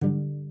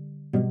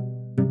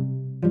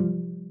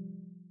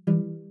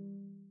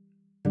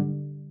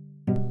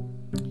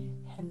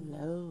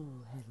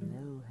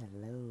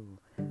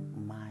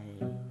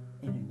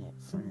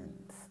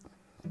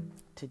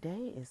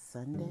Today is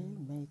Sunday,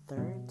 May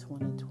 3rd,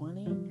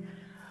 2020,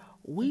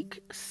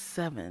 week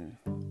 7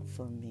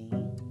 for me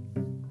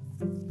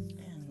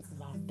in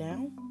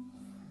lockdown.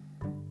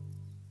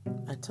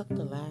 I took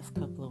the last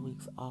couple of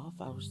weeks off.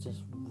 I was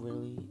just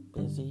really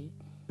busy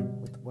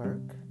with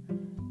work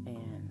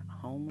and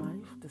home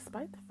life,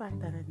 despite the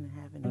fact that I didn't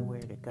have anywhere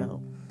to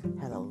go.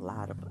 Had a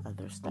lot of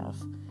other stuff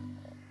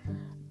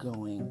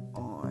going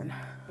on.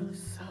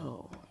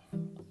 So,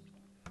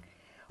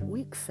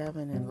 week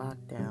 7 in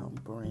lockdown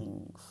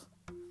brings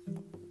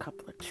a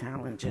couple of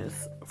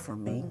challenges for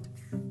me.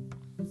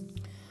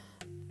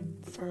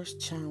 First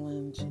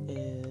challenge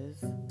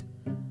is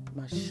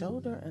my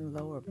shoulder and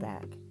lower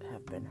back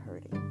have been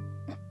hurting.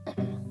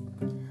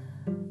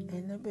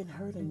 And they've been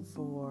hurting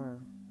for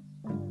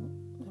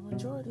the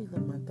majority of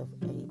the month of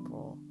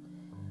April.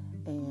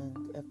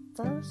 And at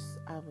first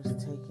I was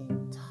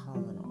taking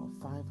Tylenol,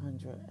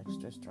 500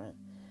 extra strength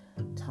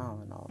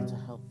Tylenol to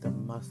help the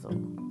muscle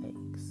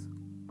aches.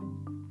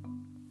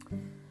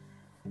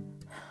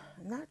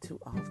 Not too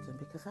often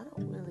because I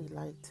don't really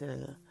like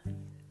to,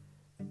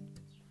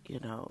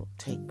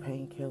 take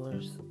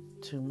painkillers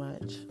too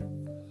much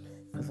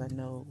because I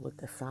know what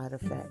the side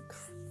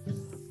effects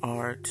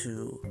are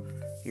to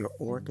your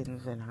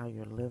organs and how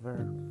your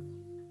liver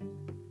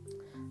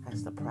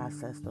has to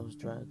process those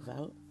drugs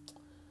out.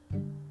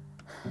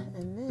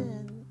 And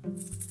then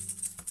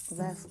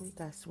last week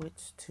I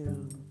switched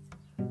to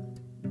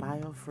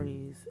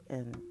BioFreeze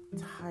and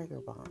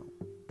Tiger Balm.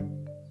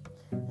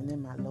 And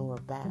then my lower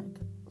back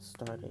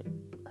started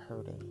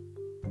hurting.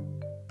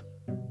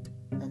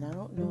 And I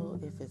don't know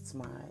if it's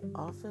my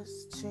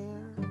office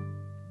chair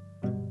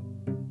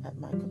at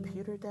my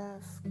computer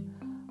desk,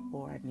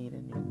 or I need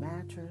a new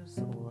mattress,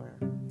 or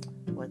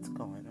what's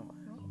going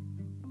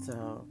on.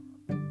 So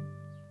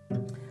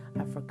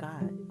I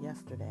forgot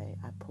yesterday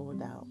I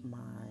pulled out my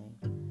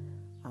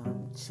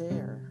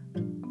chair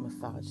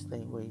massage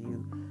thing where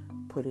you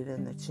put it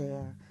in the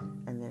chair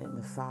and then it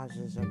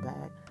massages your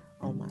back.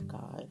 Oh my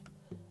God,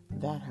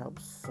 that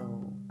helped so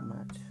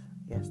much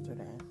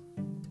yesterday.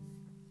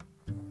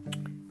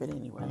 But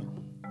anyway,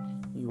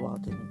 you all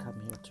didn't come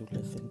here to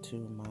listen to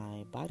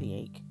my body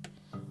ache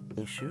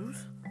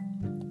issues.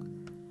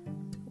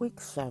 Week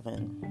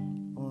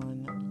 7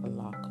 on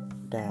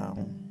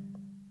lockdown.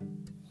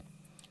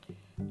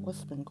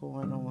 What's been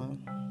going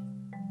on?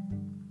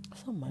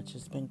 So much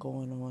has been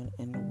going on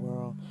in the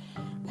world.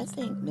 I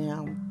think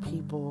now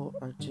people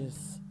are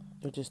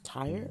they're just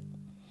tired.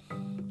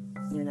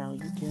 You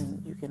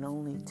can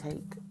only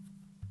take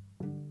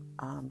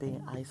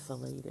being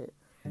isolated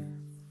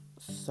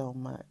so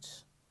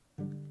much.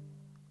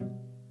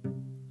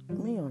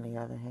 Me, on the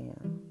other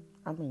hand,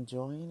 I'm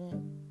enjoying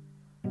it.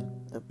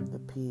 The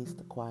peace,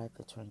 the quiet,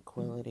 the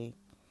tranquility.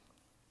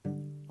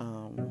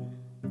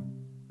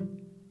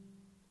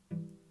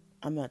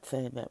 I'm not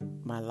saying that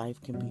my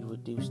life can be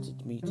reduced to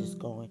me just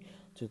going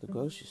to the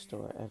grocery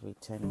store every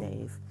 10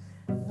 days.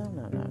 No.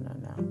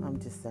 I'm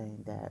just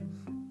saying that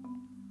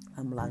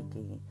I'm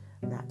liking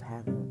not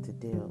having to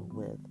deal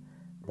with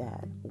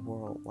that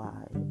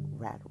worldwide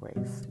rat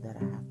race that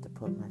I have to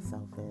put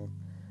myself in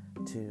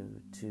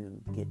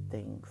to get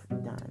things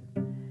done.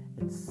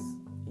 It's,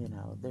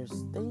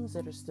 there's things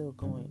that are still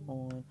going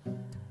on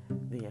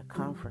via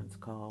conference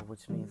call,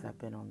 which means I've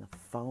been on the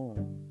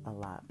phone a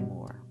lot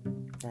more.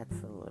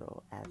 That's a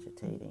little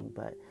agitating,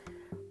 but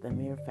the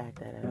mere fact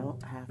that I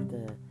don't have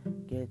to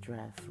get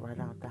dressed, run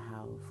out the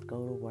house,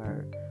 go to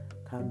work,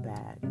 come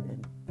back,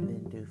 and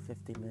then do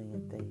 50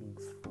 million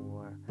things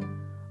for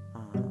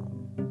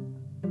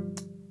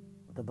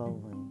the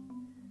bowling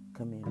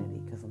community,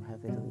 because I'm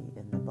heavily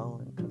in the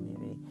bowling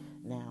community.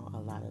 Now a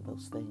lot of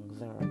those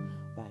things are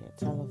via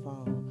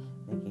telephone,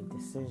 making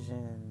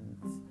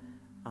decisions,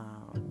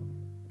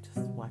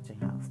 just watching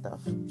how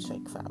stuff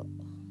shakes out.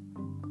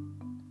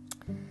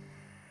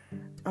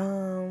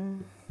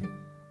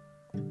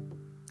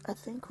 I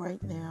think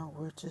right now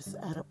we're just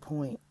at a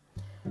point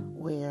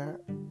where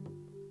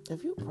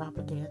if you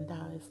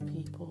propagandize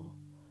people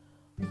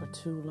for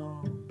too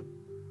long,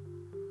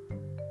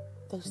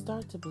 they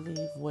start to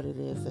believe what it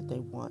is that they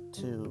want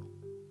to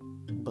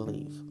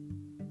believe.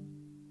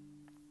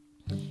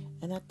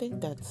 And I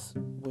think that's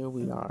where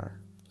we are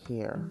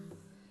here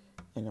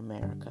in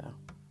America.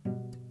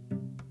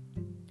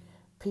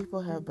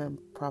 People have been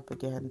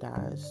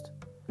propagandized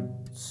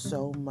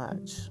so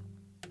much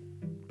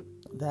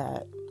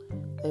that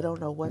they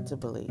don't know what to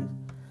believe.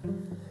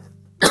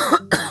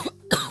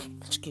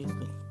 Excuse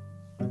me.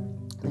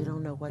 They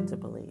don't know what to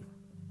believe.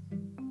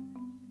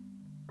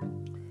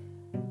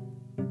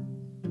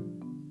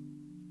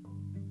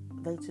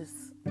 They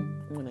just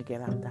want to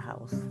get out the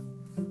house.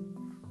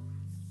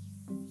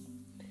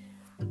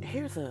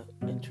 Here's an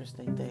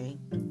interesting thing.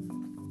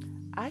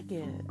 I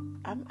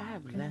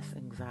have less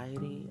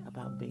anxiety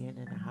about being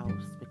in a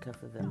house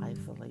because of the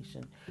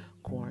isolation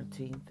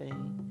quarantine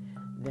thing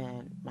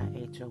than my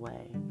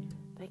HOA.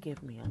 They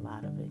give me a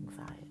lot of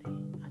anxiety.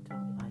 I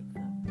don't like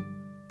them.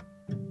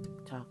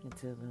 Talking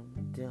to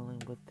them,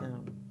 dealing with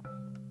them.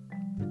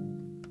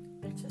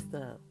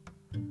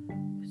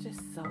 It's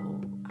just so,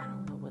 I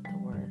don't know what the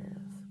word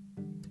is,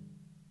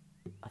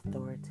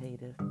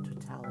 authoritative,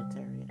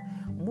 totalitarian,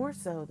 more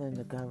so than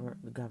the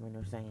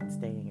governor saying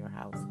stay in your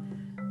house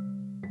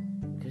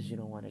because you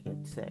don't want to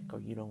get sick or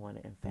you don't want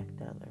to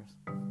infect others.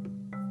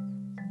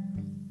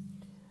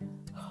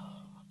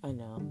 I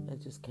know, it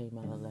just came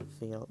out of left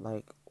field.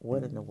 Like,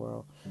 what in the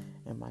world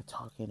am I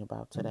talking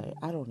about today?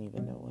 I don't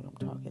even know what I'm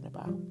talking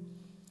about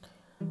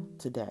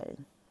today.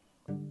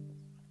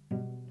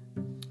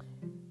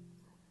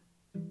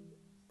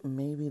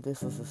 Maybe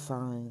this is a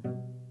sign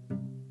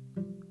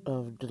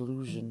of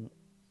delusional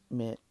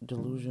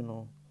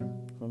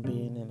from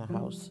being in a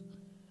house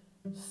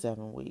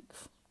 7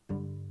 weeks.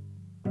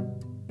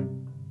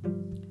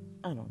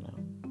 I don't know.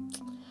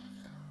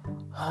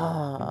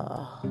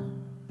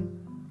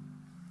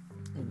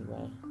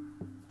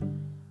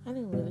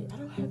 Anyway, I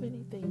don't have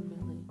anything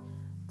really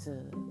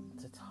to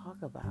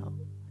talk about.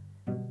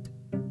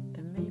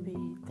 And maybe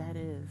that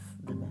is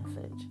the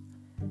message.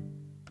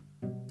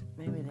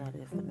 Maybe that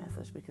is the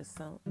message, because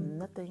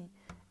nothing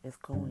is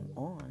going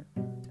on.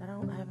 I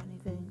don't have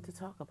anything to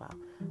talk about.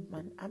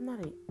 I'm not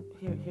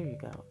here you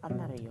go. I'm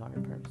not a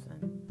yard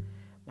person.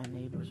 My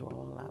neighbors were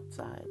all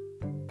outside.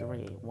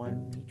 3.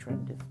 One, he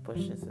trimmed his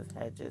bushes, his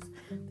hedges.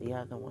 The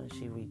other one,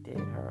 she redid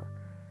her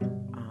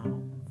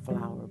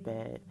flower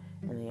bed.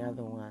 And the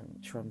other one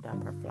trimmed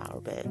up her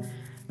flower bed.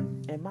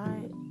 In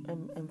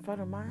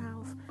front of my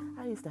house,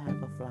 I used to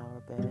have a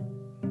flower bed,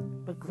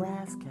 but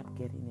grass kept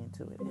getting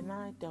into it. And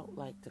I don't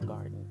like to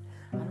garden.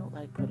 I don't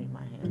like putting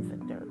my hands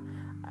in dirt.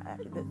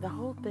 The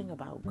whole thing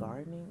about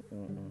gardening,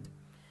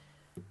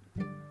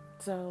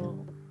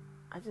 So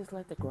I just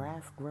let the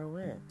grass grow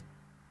in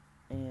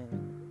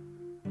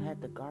and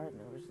had the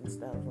gardeners and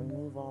stuff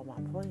remove all my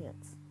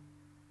plants.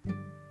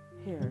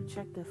 Here,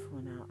 check this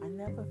one out. I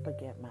never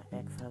forget my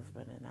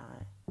ex-husband and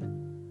I.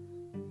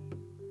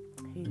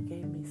 He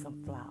gave me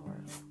some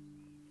flowers.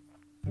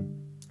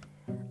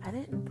 I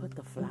didn't put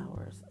the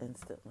flowers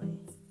instantly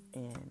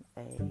in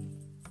a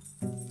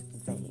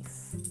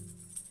vase.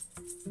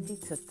 He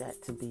took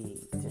that to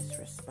be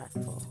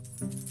disrespectful.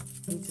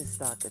 He just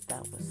thought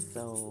that was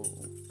so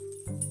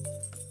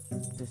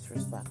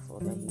disrespectful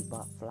that he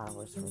bought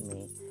flowers for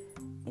me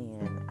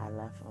and I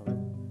left them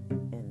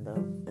in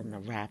the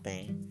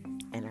wrapping.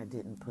 And I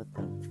didn't put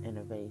them in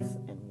a vase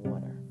in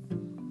water.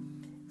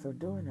 So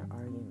during the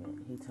argument,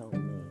 he told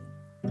me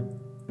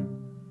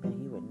that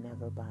he would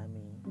never buy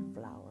me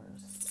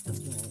flowers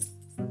again.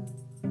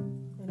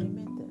 And he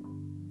meant it.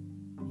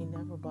 He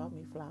never bought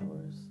me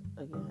flowers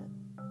again.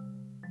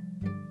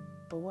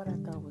 But what I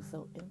thought was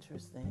so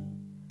interesting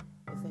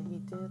is that he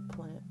did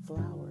plant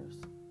flowers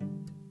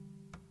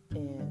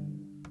in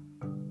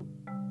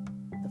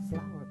the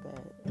flower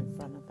bed in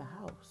front of the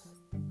house.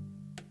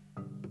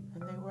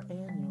 And they were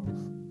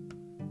annuals.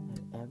 And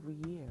every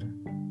year,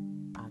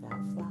 I got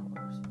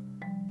flowers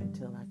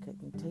until I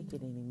couldn't take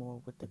it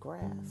anymore with the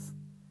grass.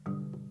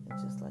 And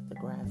just let the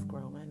grass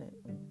grow in it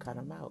and cut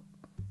them out.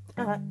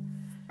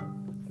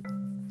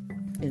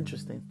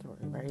 Interesting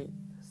story, right?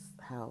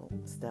 How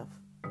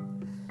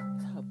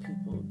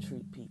people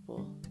treat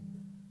people.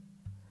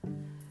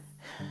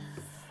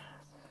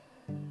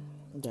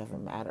 It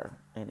doesn't matter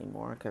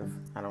anymore because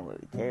I don't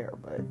really care,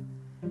 but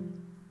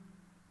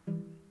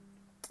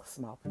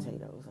small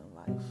potatoes in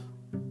life,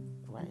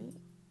 right?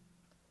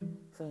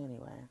 So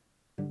anyway,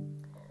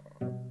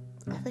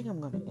 I think I'm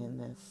going to end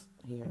this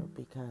here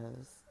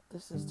because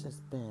this has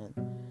just been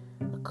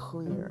a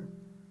clear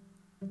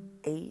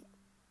 8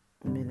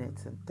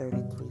 minutes and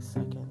 33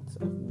 seconds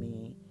of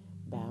me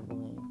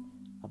babbling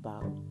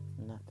about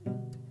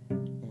nothing.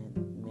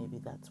 And maybe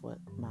that's what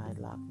my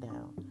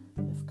lockdown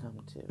has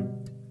come to.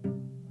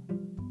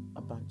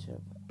 A bunch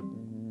of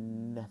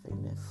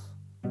nothingness.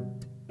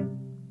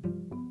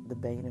 The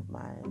bane of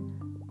my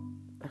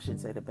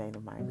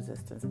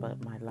existence,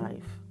 but my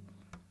life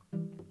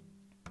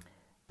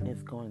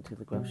is going to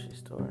the grocery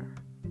store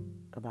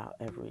about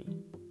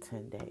every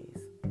 10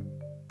 days.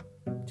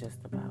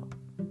 Just about.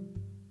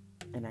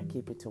 And I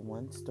keep it to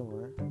one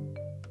store,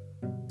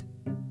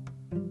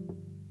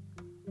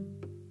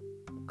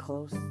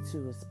 close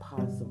to as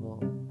possible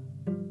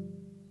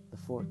the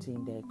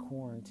 14-day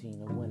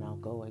quarantine of when I'll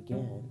go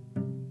again,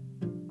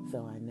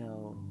 so I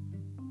know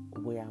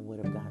where I would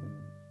have gotten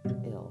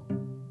ill.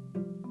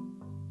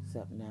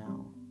 Except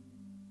now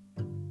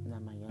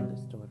my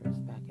youngest daughter is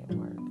back at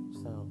work,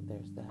 so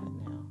there's that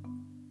now.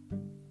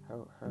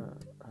 Her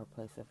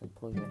place of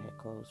employment had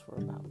closed for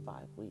about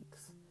 5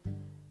 weeks,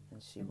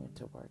 and she went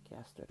to work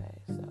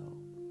yesterday. So,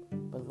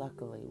 but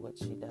luckily, what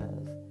she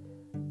does,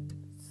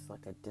 it's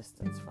like a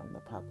distance from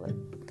the public.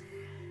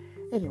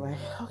 Anyway,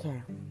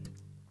 okay.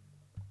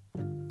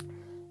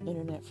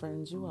 Internet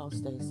friends, you all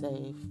stay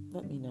safe.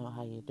 Let me know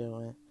how you're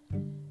doing,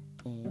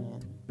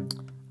 and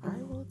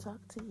I will talk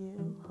to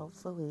you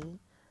hopefully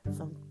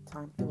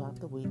sometime throughout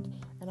the week,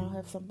 and I'll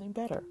have something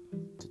better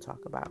to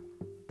talk about.